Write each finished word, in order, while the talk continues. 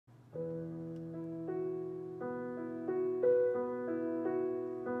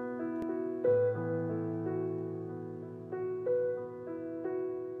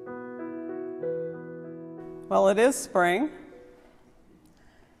Well, it is spring,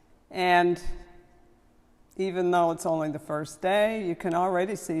 and even though it's only the first day, you can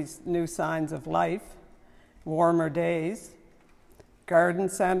already see new signs of life, warmer days. Garden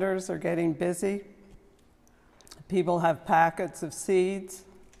centers are getting busy. People have packets of seeds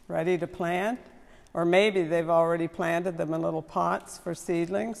ready to plant, or maybe they've already planted them in little pots for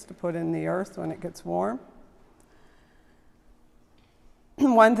seedlings to put in the earth when it gets warm.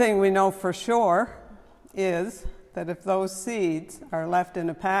 One thing we know for sure is that if those seeds are left in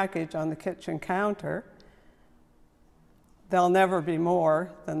a package on the kitchen counter, they'll never be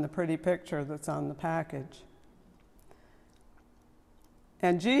more than the pretty picture that's on the package.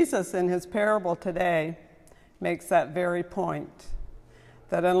 And Jesus, in his parable today, makes that very point,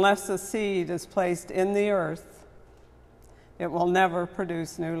 that unless a seed is placed in the earth, it will never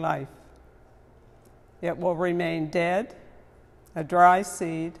produce new life. It will remain dead, a dry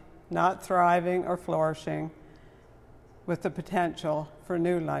seed, not thriving or flourishing, with the potential for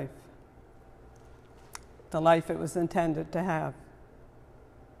new life, the life it was intended to have.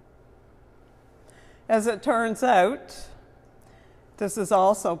 As it turns out, this is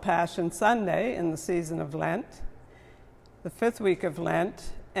also Passion Sunday in the season of Lent, the 5th week of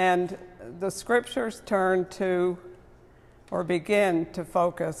Lent, and the scriptures turn to, or begin to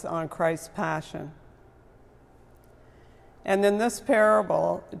focus on Christ's passion. And in this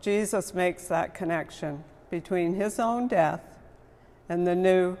parable, Jesus makes that connection between his own death and the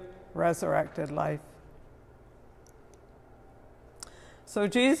new resurrected life. So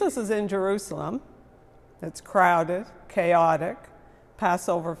Jesus is in Jerusalem. It's crowded, chaotic,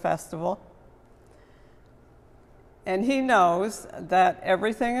 Passover festival. And he knows that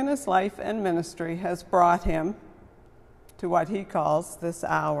everything in his life and ministry has brought him to what he calls this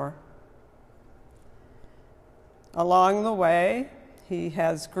hour. Along the way, he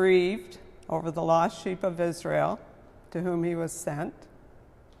has grieved over the lost sheep of Israel to whom he was sent.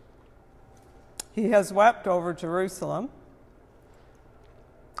 He has wept over Jerusalem.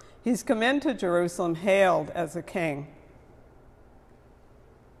 He's come into Jerusalem hailed as a king.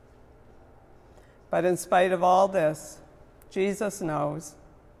 But in spite of all this, Jesus knows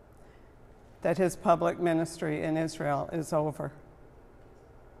that his public ministry in Israel is over.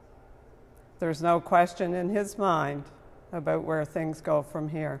 There's no question in his mind about where things go from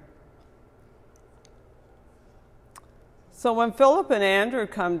here. So when Philip and Andrew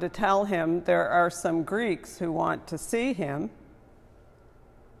come to tell him there are some Greeks who want to see him,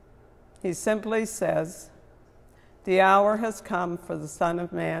 he simply says, "The hour has come for the Son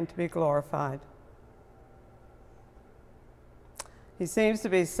of Man to be glorified." He seems to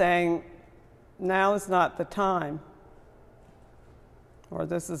be saying, now is not the time, or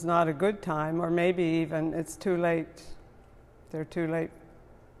this is not a good time, or maybe even it's too late. They're too late.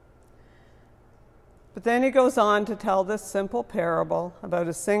 But then he goes on to tell this simple parable about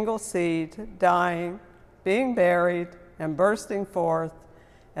a single seed dying, being buried, and bursting forth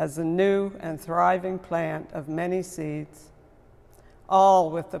as a new and thriving plant of many seeds, all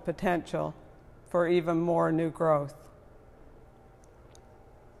with the potential for even more new growth.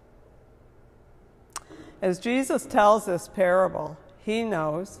 As Jesus tells this parable, he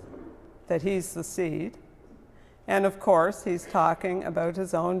knows that he's the seed, and of course he's talking about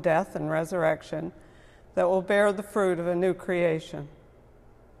his own death and resurrection that will bear the fruit of a new creation.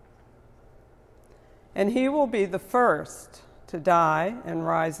 And he will be the first to die and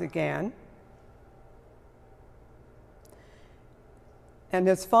rise again. And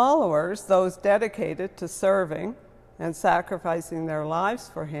his followers, those dedicated to serving and sacrificing their lives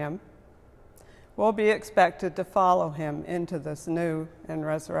for him, will be expected to follow him into this new and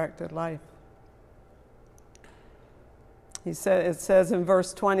resurrected life. It says in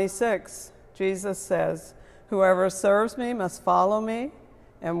verse 26, Jesus says, "Whoever serves me must follow me,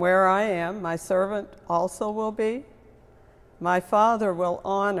 and where I am, my servant also will be. My Father will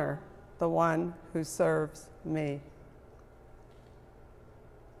honor the one who serves me."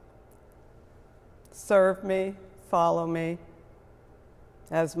 Serve me, follow me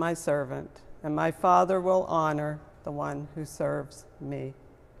as my servant, and my Father will honor the one who serves me.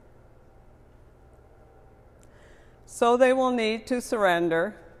 So they will need to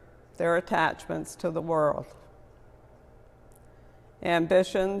surrender their attachments to the world,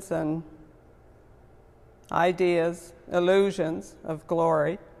 ambitions and ideas, illusions of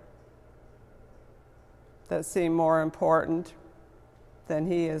glory that seem more important than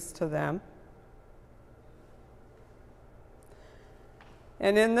he is to them.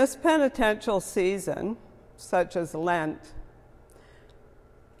 And in this penitential season, such as Lent,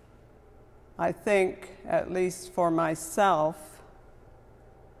 I think, at least for myself,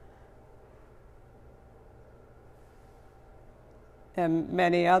 and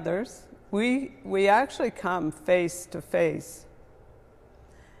many others, we actually come face to face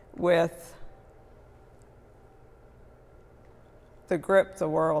with the grip the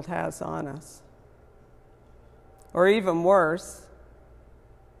world has on us. Or even worse,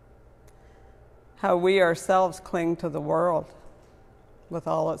 how we ourselves cling to the world with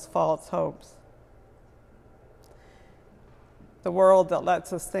all its false hopes. The world that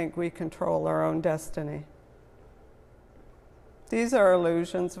lets us think we control our own destiny. These are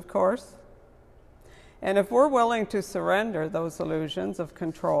illusions, of course. And if we're willing to surrender those illusions of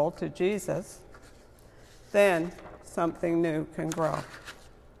control to Jesus, then something new can grow.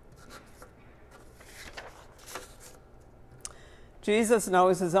 Jesus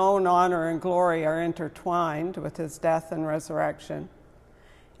knows his own honor and glory are intertwined with his death and resurrection.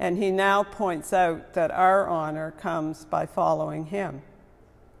 And he now points out that our honor comes by following him.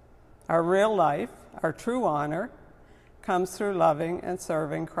 Our real life, our true honor, comes through loving and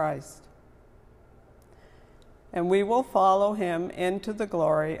serving Christ. And we will follow him into the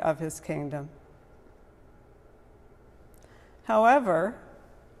glory of his kingdom. However,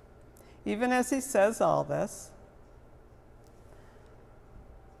 even as he says all this,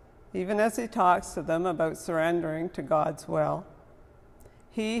 even as he talks to them about surrendering to God's will,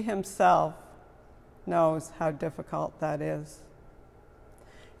 he himself knows how difficult that is.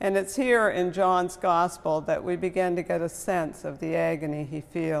 And it's here in John's Gospel that we begin to get a sense of the agony he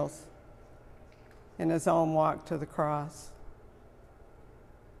feels in his own walk to the cross.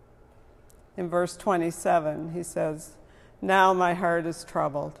 In verse 27, he says, "Now my heart is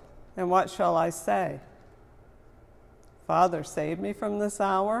troubled, and what shall I say? Father, save me from this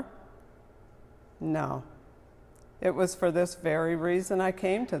hour? No. It was for this very reason I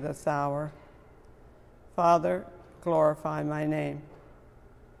came to this hour. Father, glorify my name."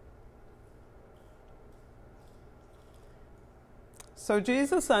 So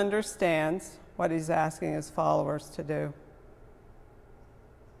Jesus understands what he's asking his followers to do.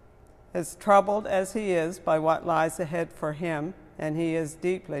 As troubled as he is by what lies ahead for him, and he is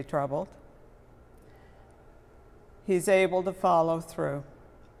deeply troubled, he's able to follow through.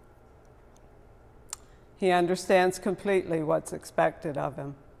 He understands completely what's expected of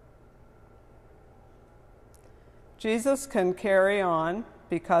him. Jesus can carry on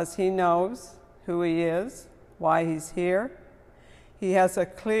because he knows who he is, why he's here. He has a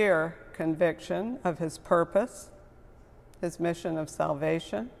clear conviction of his purpose, his mission of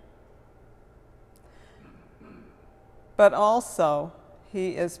salvation. But also,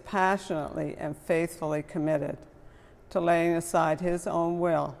 he is passionately and faithfully committed to laying aside his own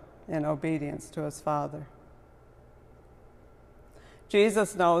will in obedience to his Father.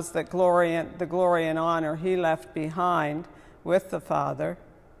 Jesus knows that the glory and honor he left behind with the Father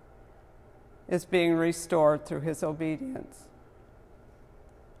is being restored through his obedience.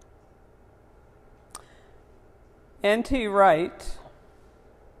 N.T. Wright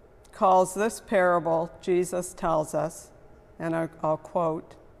calls this parable Jesus tells us, and I'll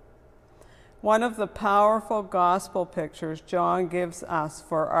quote, "one of the powerful gospel pictures John gives us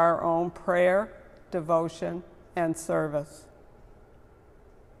for our own prayer, devotion, and service."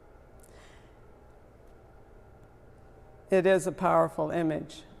 It is a powerful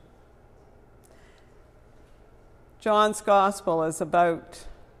image. John's gospel is about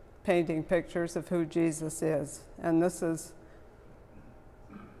painting pictures of who Jesus is, and this is,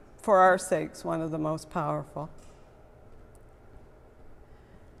 for our sakes, one of the most powerful.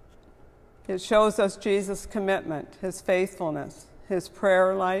 It shows us Jesus' commitment, his faithfulness, his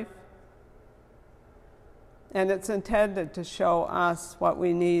prayer life, and it's intended to show us what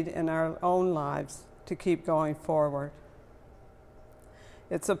we need in our own lives to keep going forward.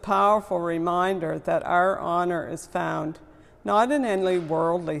 It's a powerful reminder that our honor is found not in any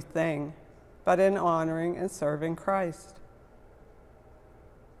worldly thing, but in honoring and serving Christ.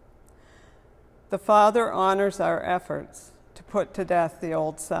 The Father honors our efforts to put to death the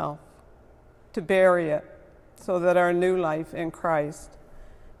old self, to bury it so that our new life in Christ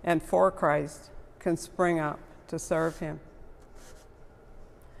and for Christ can spring up to serve him.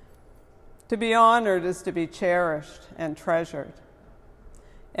 To be honored is to be cherished and treasured.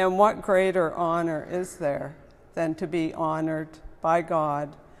 And what greater honor is there than to be honored by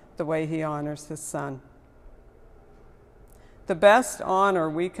God the way he honors his Son? The best honor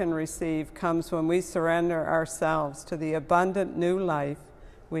we can receive comes when we surrender ourselves to the abundant new life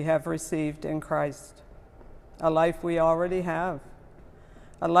we have received in Christ, a life we already have,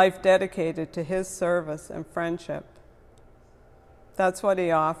 a life dedicated to his service and friendship. That's what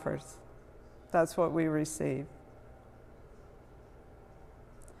he offers. That's what we receive.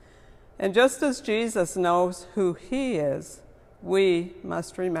 And just as Jesus knows who he is, we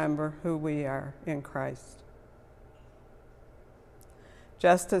must remember who we are in Christ.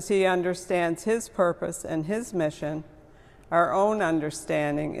 Just as he understands his purpose and his mission, our own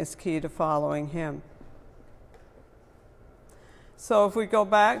understanding is key to following him. So if we go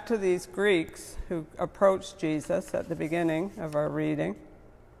back to these Greeks who approached Jesus at the beginning of our reading,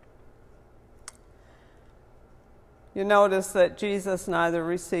 you notice that Jesus neither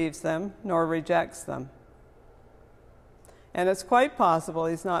receives them nor rejects them. And it's quite possible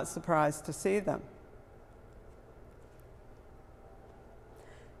he's not surprised to see them.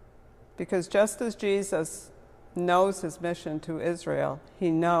 Because just as Jesus knows his mission to Israel, he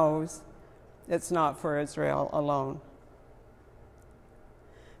knows it's not for Israel alone.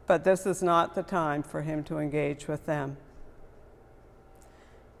 But this is not the time for him to engage with them.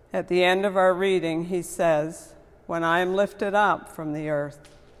 At the end of our reading, he says, "When I am lifted up from the earth,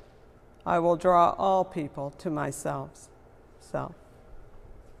 I will draw all people to myself."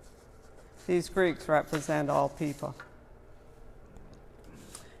 These Greeks represent all people.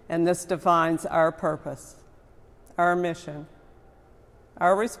 And this defines our purpose, our mission.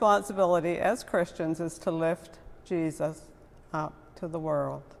 Our responsibility as Christians is to lift Jesus up to the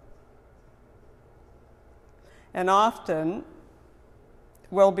world. And often,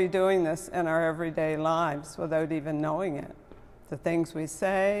 we'll be doing this in our everyday lives without even knowing it. The things we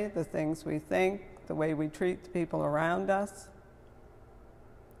say, the things we think, the way we treat the people around us.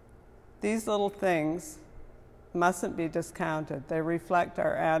 These little things mustn't be discounted. They reflect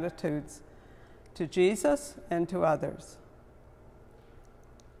our attitudes to Jesus and to others.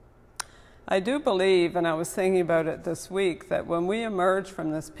 I do believe, and I was thinking about it this week, that when we emerge from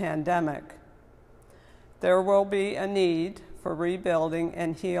this pandemic, there will be a need for rebuilding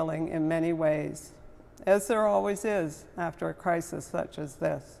and healing in many ways, as there always is after a crisis such as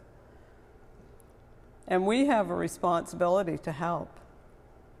this. And we have a responsibility to help.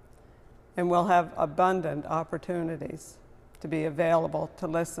 And we'll have abundant opportunities to be available to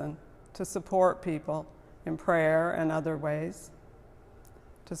listen, to support people in prayer and other ways,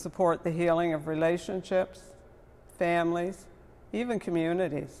 to support the healing of relationships, families, even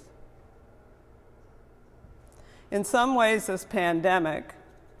communities. In some ways, this pandemic,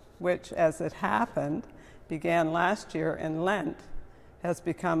 which, as it happened, began last year in Lent, has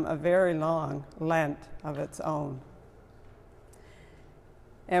become a very long Lent of its own.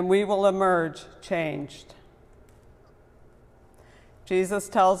 And we will emerge changed. Jesus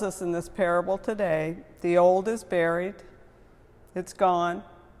tells us in this parable today, the old is buried, it's gone,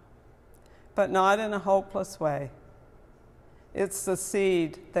 but not in a hopeless way. It's the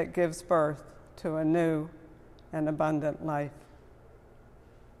seed that gives birth to a new and abundant life.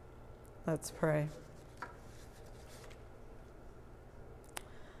 Let's pray.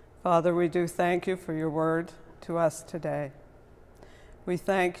 Father, we do thank you for your word to us today. We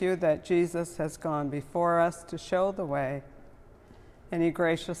thank you that Jesus has gone before us to show the way, and he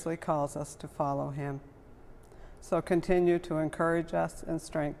graciously calls us to follow him. So continue to encourage us and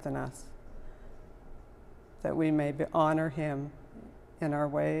strengthen us, that we may honor him in our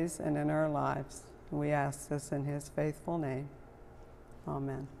ways and in our lives. We ask this in his faithful name.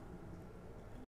 Amen.